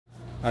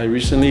I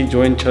recently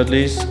joined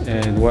Chudleigh's,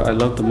 and what I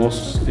love the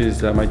most is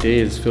that my day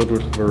is filled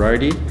with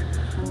variety.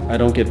 I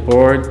don't get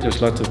bored,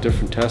 there's lots of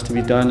different tasks to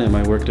be done, and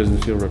my work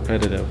doesn't feel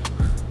repetitive.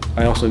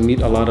 I also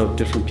meet a lot of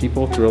different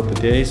people throughout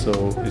the day, so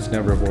it's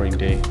never a boring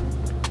day.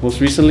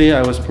 Most recently,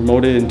 I was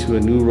promoted into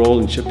a new role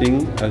in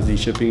shipping as the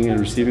shipping and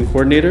receiving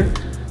coordinator,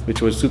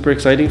 which was super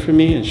exciting for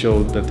me and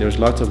showed that there's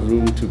lots of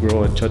room to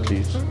grow at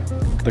Chudleigh's.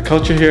 The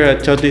culture here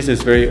at Chudleigh's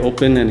is very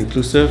open and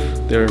inclusive.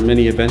 There are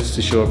many events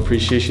to show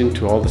appreciation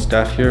to all the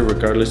staff here,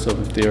 regardless of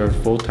if they are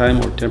full-time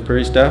or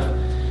temporary staff.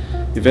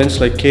 Events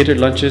like catered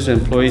lunches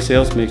and employee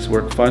sales makes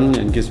work fun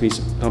and gives me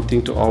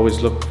something to always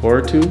look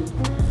forward to.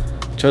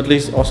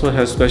 Chudleigh's also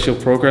has special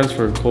programs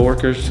for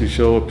coworkers to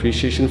show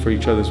appreciation for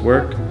each other's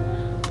work.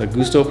 The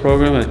Gusto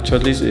program at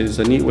Chudleigh's is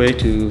a neat way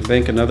to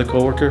thank another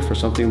coworker for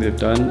something they've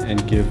done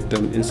and give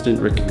them instant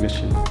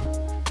recognition.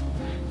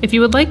 If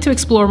you would like to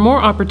explore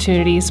more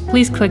opportunities,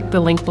 please click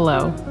the link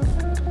below.